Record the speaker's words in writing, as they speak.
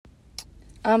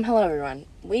Hello everyone.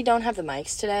 We don't have the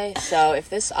mics today, so if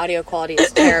this audio quality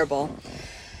is terrible,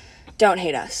 don't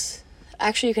hate us.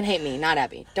 Actually, you can hate me, not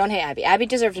Abby. Don't hate Abby. Abby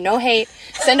deserves no hate.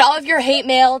 Send all of your hate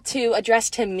mail to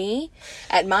address to me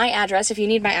at my address. If you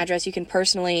need my address, you can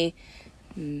personally...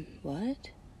 What?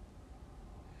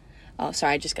 Oh,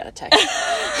 sorry, I just got a text.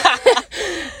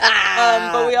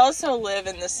 But we also live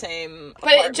in the same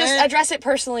apartment. But just address it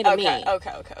personally to me.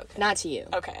 Okay. Not to you.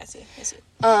 Okay, I see.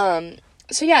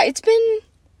 So yeah, it's been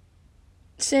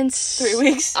since 3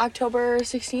 weeks. October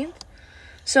 16th.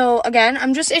 So again,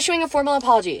 I'm just issuing a formal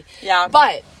apology. Yeah.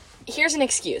 But here's an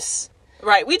excuse.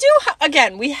 Right. We do,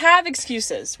 we have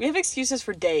excuses. We have excuses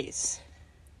for days.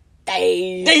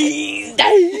 Days.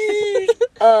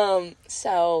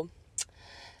 So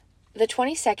the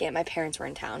 22nd, my parents were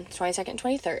in town. 22nd and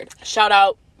 23rd. Shout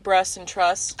out Breast and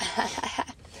Trust.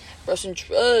 Breast and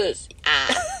Trust.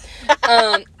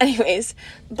 Anyways,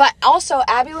 but also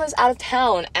Abby was out of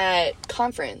town at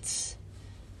conference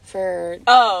for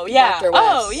Dr.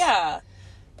 West.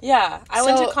 Yeah. I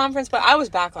went to conference, but I was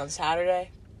back on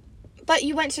Saturday. But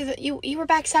you went to you were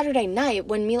back Saturday night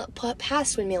when Milo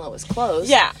was closed.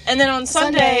 Yeah, and then on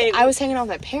Sunday I was hanging out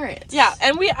with my parents. Yeah,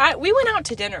 and we went out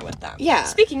to dinner with them. Yeah.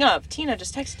 Speaking of, Tina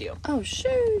just texted you. Oh,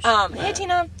 sure. Hey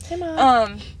Tina. Hey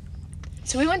Mom.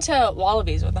 So we went to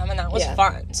Wallabies with them, and that was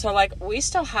fun. So, we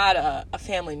still had a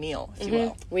family meal, if you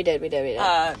will. We did.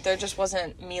 There just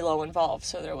wasn't Milo involved,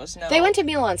 so there was no... They went to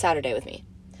Milo on Saturday with me.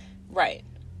 Right.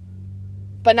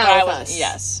 But not with us.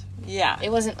 Yes. Yeah.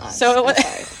 It wasn't us. So it was... I'm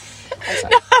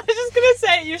sorry. No, I was just going to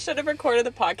say, you should have recorded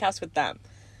the podcast with them.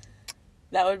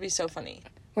 That would be so funny.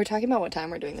 We're talking about what time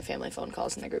we're doing the family phone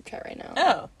calls in the group chat right now.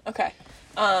 Oh, okay.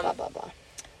 Blah, blah, blah.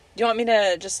 Do you want me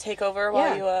to just take over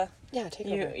while you... Yeah, take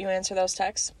over. You answer those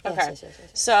texts? Yes, okay. Yes.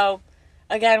 So,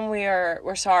 again,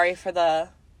 we're sorry for the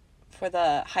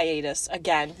hiatus.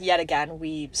 Yet again,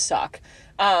 we suck.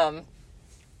 But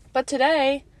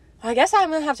today, I guess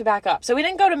I'm gonna have to back up. So we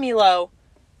didn't go to Milo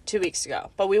 2 weeks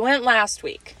ago, but we went last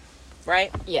week, right?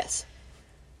 Yes.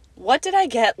 What did I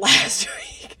get last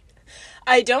week?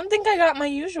 I don't think I got my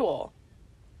usual.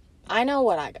 I know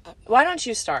what I got. Why don't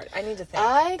you start? I need to think.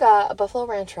 I got a buffalo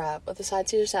ranch wrap with a side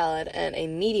Caesar salad and a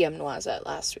medium noisette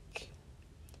last week.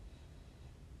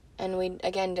 And we,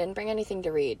 again, didn't bring anything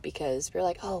to read because we were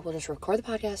like, oh, we'll just record the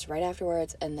podcast right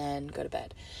afterwards and then go to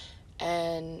bed.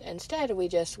 And instead, we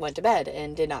just went to bed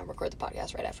and did not record the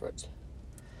podcast right afterwards.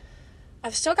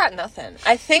 I've still got nothing.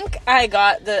 I'm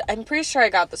pretty sure I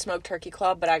got the smoked turkey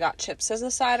club, but I got chips as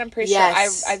a side. I'm pretty sure.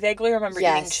 I vaguely remember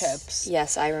eating chips.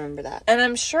 Yes, I remember that. And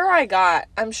I'm sure I got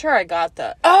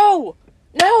the, oh,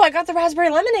 no, I got the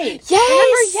raspberry lemonade. Yes!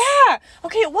 Remember? Yeah.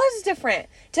 Okay, it was different.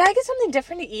 Did I get something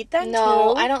different to eat then,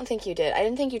 No, too? I don't think you did. I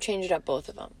didn't think you changed up both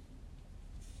of them.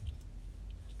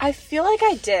 I feel like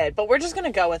I did, but we're just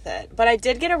going to go with it. But I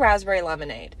did get a raspberry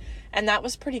lemonade, and that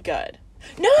was pretty good.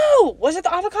 No! Was it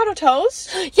the avocado toast?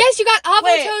 Yes, you got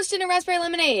avocado toast and a raspberry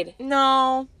lemonade.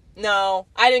 No.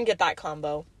 I didn't get that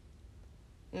combo.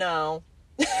 No.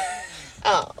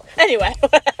 Oh. Anyway,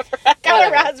 whatever. I got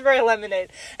a raspberry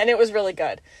lemonade, and it was really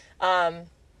good. What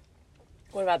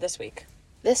about this week?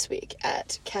 This week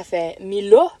at Cafe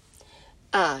Milo,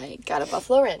 I got a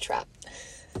buffalo ranch wrap.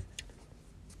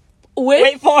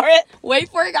 Wait for it. Wait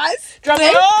for it, guys. Drum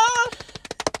roll.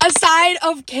 A side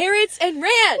of carrots and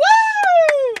ranch. Woo!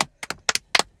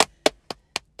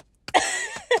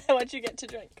 What'd you get to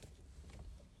drink?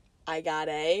 I got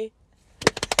a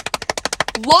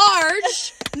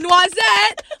large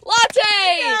noisette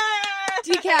latte. Yeah!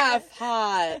 Decaf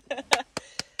hot.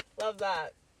 Love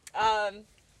that.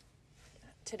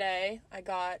 Today I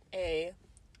got a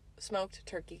smoked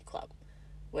turkey club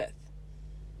with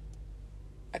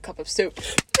a cup of soup.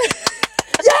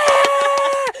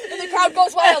 And the crowd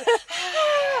goes wild.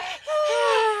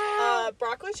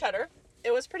 Broccoli cheddar.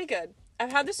 It was pretty good.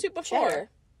 I've had this soup before. Cheddar?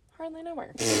 Hardly know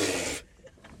where.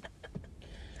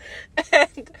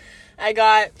 And I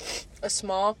got a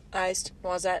small iced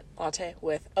noisette latte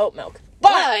with oat milk.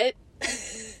 But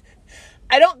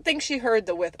I don't think she heard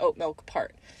the with oat milk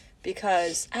part.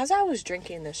 Because as I was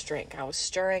drinking this drink, I was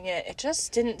stirring it. It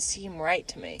just didn't seem right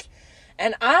to me.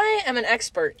 And I am an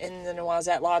expert in the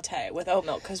noisette latte with oat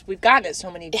milk because we've gotten it so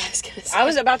many times. I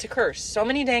was about to curse so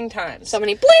many dang times. So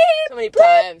many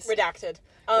times. Redacted.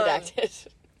 Redacted.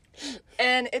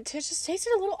 And it just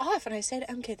tasted a little off. And I said,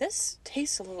 MK, this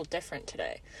tastes a little different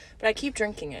today. But I keep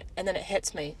drinking it. And then it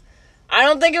hits me. I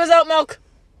don't think it was oat milk.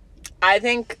 I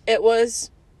think it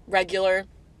was regular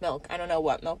milk. I don't know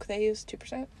what milk they use.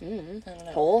 2%? Mm-hmm. I don't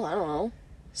know. Whole? I don't know.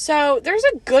 So, there's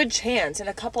a good chance in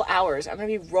a couple hours I'm going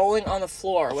to be rolling on the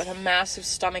floor with a massive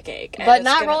stomach ache. But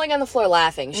not rolling on the floor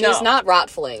laughing. She's not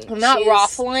rotfling. I'm not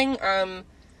raffling. I'm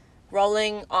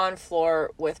rolling on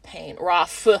floor with pain.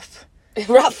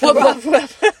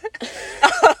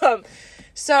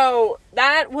 So,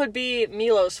 that would be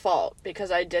Milo's fault,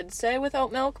 because I did say with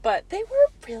oat milk, but they were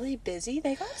really busy.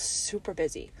 They got super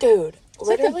busy. Dude, it's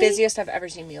like the busiest I've ever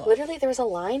seen Milo. Literally, there was a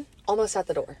line almost at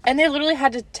the door. And they literally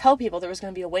had to tell people there was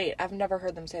going to be a wait. I've never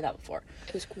heard them say that before.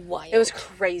 It was wild. It was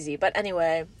crazy. But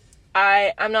anyway,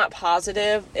 I'm not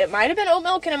positive. It might have been oat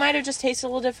milk, and it might have just tasted a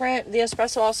little different. The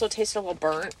espresso also tasted a little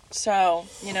burnt. So,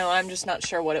 I'm just not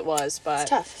sure what it was. But it's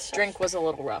tough. Drink was a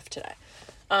little rough today.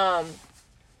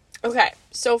 Okay,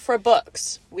 so for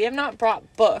books, we have not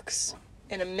brought books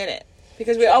in a minute,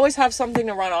 because we always have something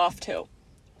to run off to,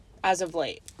 as of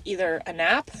late. Either a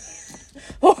nap,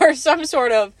 or some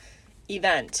sort of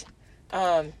event.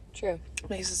 True.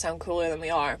 Makes us sound cooler than we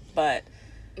are, but...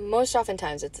 Most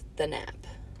oftentimes, it's the nap.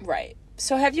 Right.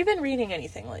 So have you been reading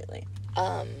anything lately?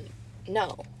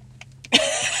 No.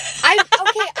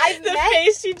 I've the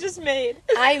face you just made.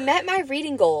 I met my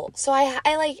reading goal, so I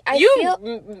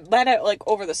met it like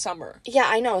over the summer. Yeah,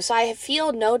 I know. So I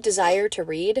feel no desire to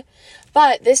read,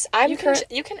 but this you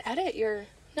can edit your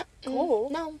goal.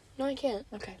 No, I can't.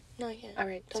 Okay, no, I can't. All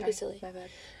right, don't be silly. My bad.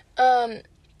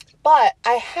 But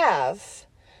I have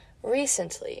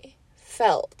recently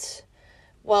felt.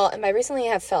 Well, and by recently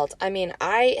I have felt, I mean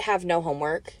I have no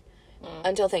homework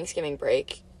until Thanksgiving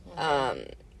break.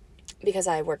 Because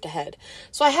I worked ahead.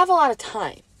 So I have a lot of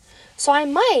time. So I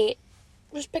might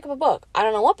just pick up a book. I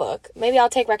don't know what book. Maybe I'll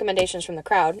take recommendations from the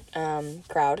crowd.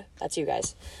 Crowd. That's you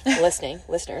guys.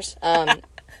 Listeners.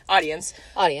 Audience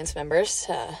members.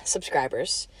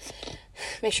 Subscribers.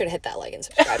 Make sure to hit that like and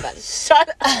subscribe button. Shut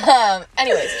up.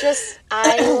 Anyways,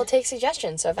 I will take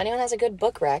suggestions. So if anyone has a good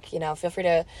book rec, feel free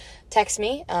to text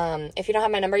me. If you don't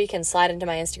have my number, you can slide into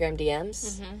my Instagram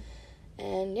DMs. Mm-hmm.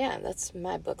 And yeah, that's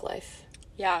my book life.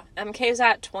 Yeah, MK's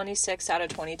at 26 out of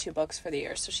 22 books for the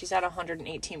year, so she's at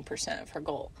 118% of her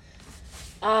goal.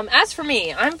 As for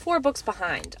me, I'm 4 books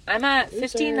behind. I'm at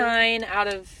 59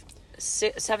 out of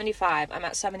 75. I'm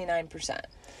at 79%.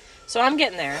 So I'm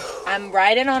getting there. I'm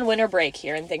right in on winter break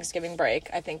here and Thanksgiving break.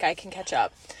 I think I can catch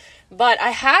up. But I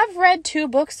have read 2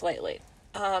 books lately.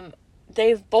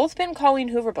 They've both been Colleen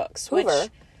Hoover books. Hoover?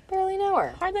 Barely know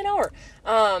her. Hardly know her.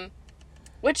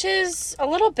 Which is a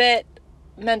little bit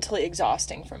mentally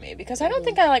exhausting for me, because I don't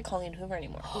think I like Colleen Hoover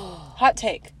anymore. Hot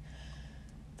take.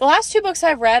 The last 2 books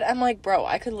I've read, I'm like, bro,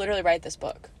 I could literally write this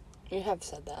book. You have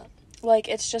said that. Like,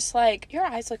 it's just like, your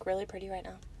eyes look really pretty right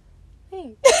now.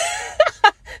 Thanks.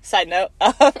 Side note.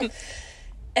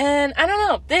 And I don't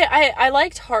know. I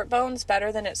liked Heartbones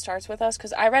better than It Starts With Us,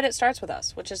 because I read It Starts With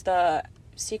Us, which is the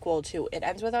sequel to It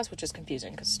Ends With Us, which is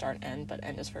confusing because start and end, but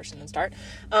end is first and then start.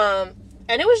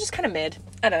 And it was just kind of mid.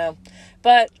 I don't know.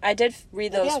 But I did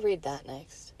read those. Maybe I'll read that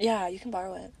next. Yeah, you can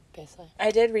borrow it. Basically. I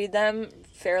did read them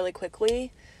fairly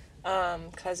quickly,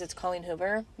 because it's Colleen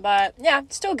Hoover. But yeah,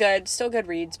 still good. Still good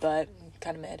reads, but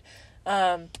kind of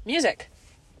mid. Music.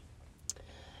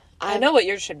 I know what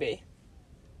yours should be.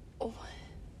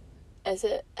 Is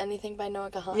it anything by Noah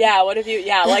Kahan? Yeah, what have you...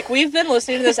 Yeah, like, we've been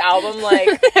listening to this album, like...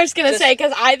 I was gonna say,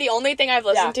 because the only thing I've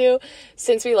listened to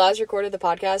since we last recorded the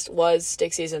podcast was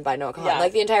Stick Season by Noah Kahan. Yeah.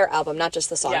 Like, the entire album, not just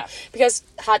the song. Yeah. Because,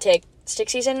 hot take, Stick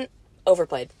Season,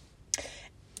 overplayed.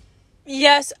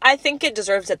 Yes, I think it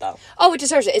deserves it, though. Oh, it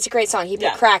deserves it. It's a great song. He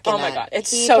put crack in that. Oh, my God.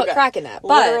 It's he so put good. Crack in that.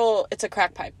 But it's a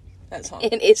crack pipe, that song.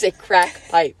 It is a crack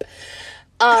pipe.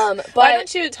 But why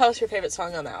don't you tell us your favorite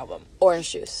song on the album?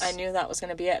 Orange Juice. I knew that was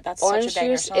going to be it. That's Orange such a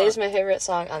banger Juice song. is my favorite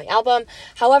song on the album.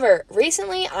 However,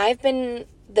 recently I've been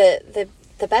the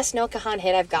best Noah Kahan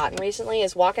hit I've gotten recently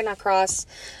is Walking Across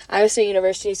Iowa State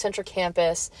University Central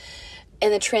Campus,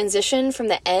 and the transition from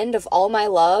the end of All My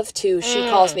Love to She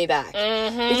Calls Me Back.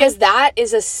 Mm-hmm. Because that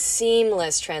is a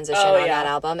seamless transition on that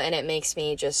album, and it makes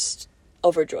me just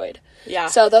overjoyed. Yeah.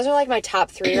 So those are like my top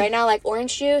 3 right now, like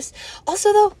Orange Juice.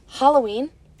 Also though,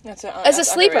 Halloween. That's a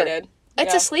sleeper. Underrated.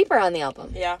 It's a sleeper on the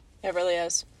album. Yeah, it really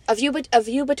is. A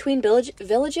View Between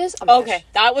Villages? Oh okay,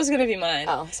 that was going to be mine.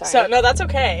 Oh, sorry. So, no, that's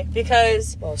okay,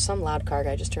 because... Well, some loud car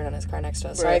guy just turned on his car next to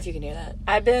us. Sorry if you can hear that.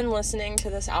 I've been listening to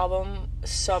this album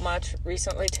so much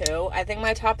recently, too. I think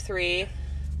my top 3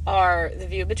 are The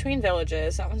View Between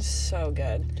Villages. That one's so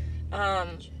good. I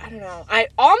don't know.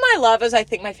 All My Love is, I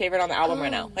think, my favorite on the album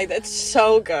right now. Like, it's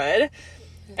so good.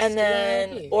 And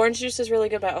then Orange Juice is really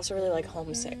good, but I also really like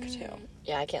Homesick, too.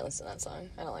 Yeah, I can't listen to that song.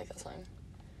 I don't like that song.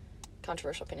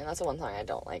 Controversial opinion. That's the one song I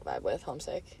don't like vibe with,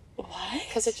 Homesick. What?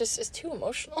 Because it just is too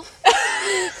emotional.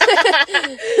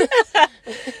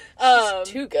 It's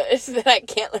too good that I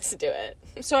can't listen to it.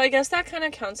 So I guess that kind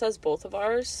of counts as both of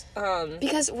ours.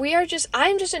 Because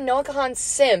I'm just a Noah Kahan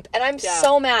simp, and I'm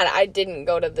so mad I didn't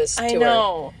go to this tour. I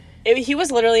know. He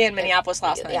was literally in Minneapolis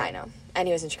last night. Yeah, I know. And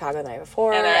he was in Chicago the night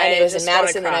before, and he was in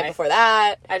Madison the night before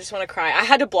that. I just want to cry. I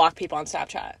had to block people on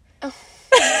Snapchat. Oh.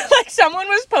 Like, someone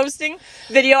was posting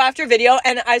video after video,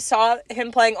 and I saw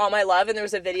him playing All My Love, and there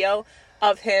was a video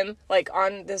of him, like,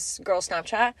 on this girl's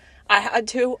Snapchat. I had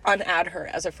to unadd her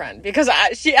as a friend, because I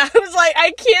was like,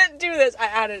 I can't do this. I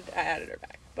added her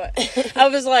back, but I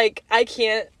was like, I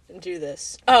can't do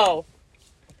this. Oh,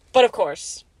 but of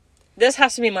course, this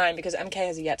has to be mine, because MK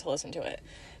has yet to listen to it.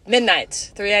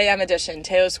 Midnight, 3 a.m. edition,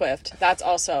 Taylor Swift. That's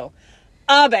also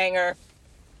a banger.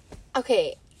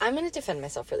 Okay, I'm going to defend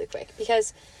myself really quick,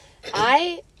 because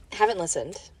I haven't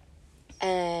listened,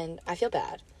 and I feel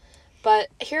bad. But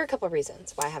here are a couple of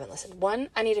reasons why I haven't listened. One,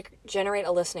 I need to generate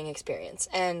a listening experience,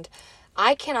 and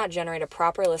I cannot generate a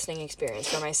proper listening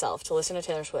experience for myself to listen to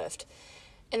Taylor Swift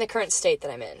in the current state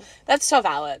that I'm in. That's so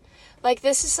valid. Like,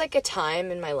 this is, like, a time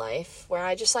in my life where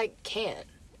I just, like, can't.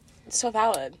 It's so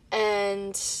valid.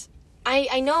 And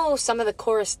I know some of the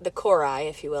chori,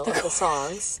 if you will, of the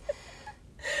songs.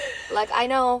 Like, I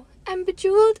know, I'm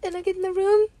bejeweled, and I get in the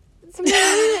room.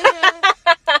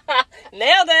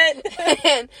 Nailed it.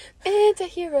 And it's a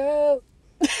hero.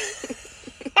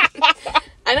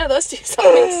 I know those two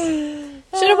songs.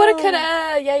 Shoulda, woulda,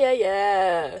 coulda.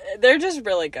 Yeah. They're just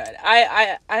really good.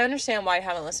 I understand why you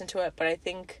haven't listened to it, but I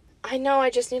think... I know, I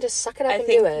just need to suck it up and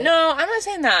do it. No, I'm not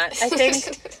saying that. I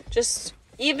think just...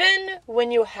 Even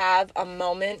when you have a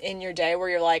moment in your day where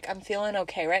you're like, I'm feeling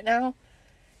okay right now,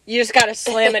 you just gotta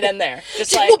slam it in there.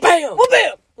 Just like... Wha-bam!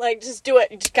 Wha-bam! Like, just do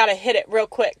it. You just gotta hit it real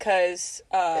quick, because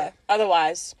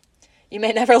otherwise, you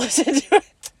may never listen to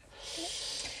it.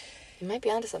 You might be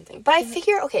onto something. But I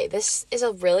figure, okay, this is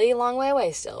a really long way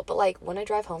away still, but, like, when I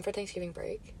drive home for Thanksgiving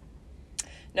break...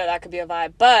 No, that could be a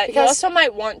vibe. But you also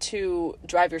might want to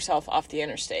drive yourself off the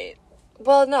interstate.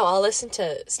 Well, no, I'll listen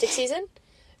to Stick Season,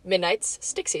 Midnight's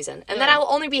Stick Season, and then I will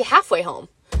only be halfway home.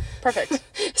 Perfect.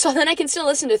 So then I can still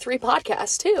listen to 3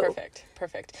 podcasts, too.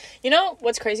 Perfect. You know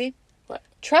what's crazy? What?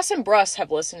 Truss and Bruss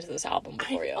have listened to this album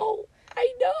before you.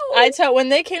 I know. When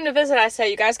they came to visit, I said,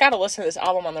 you guys got to listen to this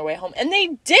album on their way home. And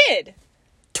they did.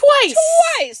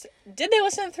 Twice! Did they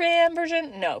listen to the 3 a.m.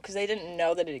 version? No, because they didn't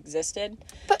know that it existed.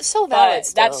 But so valid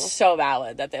still. That's so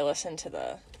valid that they listened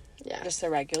to just the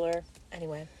regular.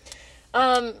 Anyway.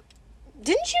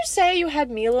 Didn't you say you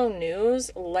had Milo news,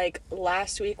 like,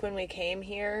 last week when we came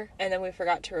here, and then we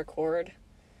forgot to record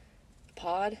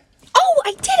pod? Oh,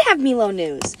 I did have Milo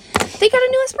news. They got a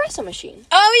new espresso machine.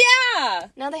 Oh, yeah!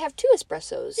 Now they have 2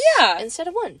 espressos. Yeah. Instead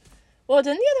of 1. Well,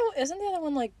 isn't the other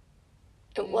one, like,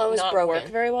 it was not broken. work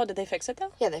very well? Did they fix it,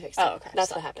 though? Yeah, they fixed it. Oh, okay.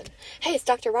 That's what happened. Hey, it's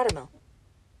Dr. Rottermill.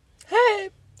 Hey!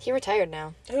 He retired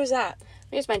now. Who's that?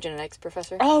 He's my genetics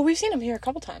professor. Oh, we've seen him here a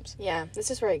couple times. Yeah,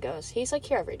 this is where he goes. He's, like,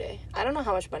 here every day. I don't know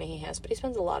how much money he has, but he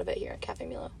spends a lot of it here at Cafe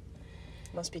Milo.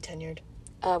 Must be tenured.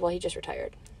 Well, he just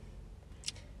retired.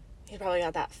 He probably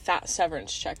got that fat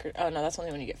severance check. Oh, no, that's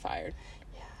only when you get fired.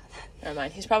 Yeah. Never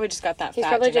mind. He's probably just got that He's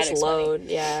fat probably genetics just load.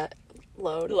 money. Yeah.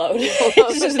 Load.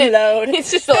 He's just load. He's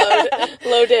just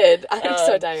loaded. I'm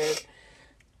so tired.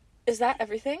 Is that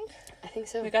everything? I think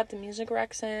so. We got the music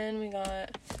recs in. We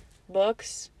got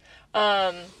books.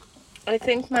 I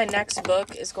think my next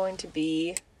book is going to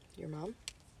be... Your mom?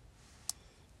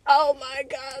 Oh, my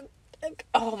God.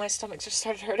 Oh, my stomach just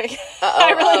started hurting.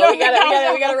 I really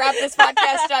don't we gotta wrap this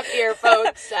podcast up here,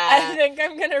 folks. I think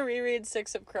I'm going to reread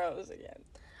Six of Crows again.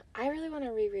 I really want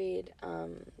to reread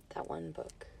that one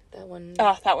book. That one.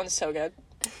 Oh, that one's so good.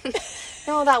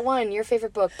 No, that one. Your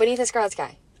favorite book, Beneath the Scarlet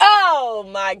Sky. Oh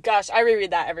my gosh, I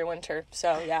reread that every winter.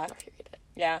 So yeah,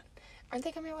 yeah. Aren't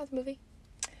they coming out with a movie?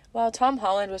 Well, Tom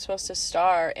Holland was supposed to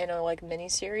star in a like mini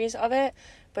series of it,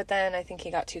 but then I think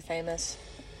he got too famous,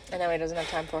 and now he doesn't have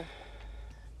time for.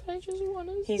 But I just want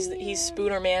to. He's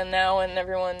Spooder Man now, and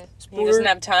everyone he doesn't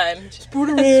have time.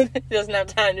 Spooder Man. He doesn't have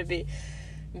time to be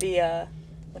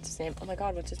what's his name? Oh my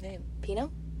God, what's his name?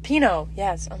 Pino,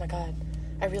 yes. Oh my God.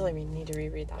 I really need to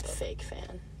reread that book. Fake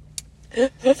fan.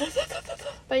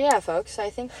 But yeah, folks,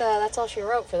 I think that's all she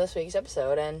wrote for this week's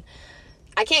episode, and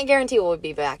I can't guarantee we'll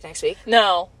be back next week.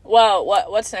 No. Well,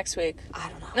 what's next week? I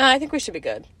don't know. No, I think we should be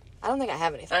good. I don't think I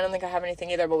have anything. I don't think I have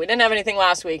anything either, but we didn't have anything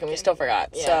last week, and we still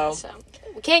forgot. Yeah, so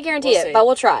we can't guarantee it, but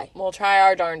we'll try. We'll try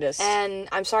our darndest. And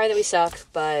I'm sorry that we suck,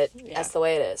 but that's the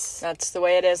way it is. That's the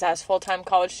way it is. As full-time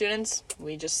college students,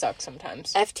 we just suck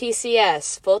sometimes.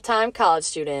 FTCS, full-time college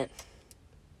student.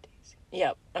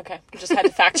 Yep. Okay. Just had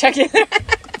to fact check you there.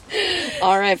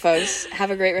 All right, folks.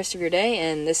 Have a great rest of your day.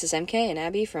 And this is MK and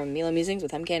Abby from Milo Musings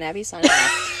with MK and Abby signing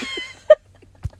off.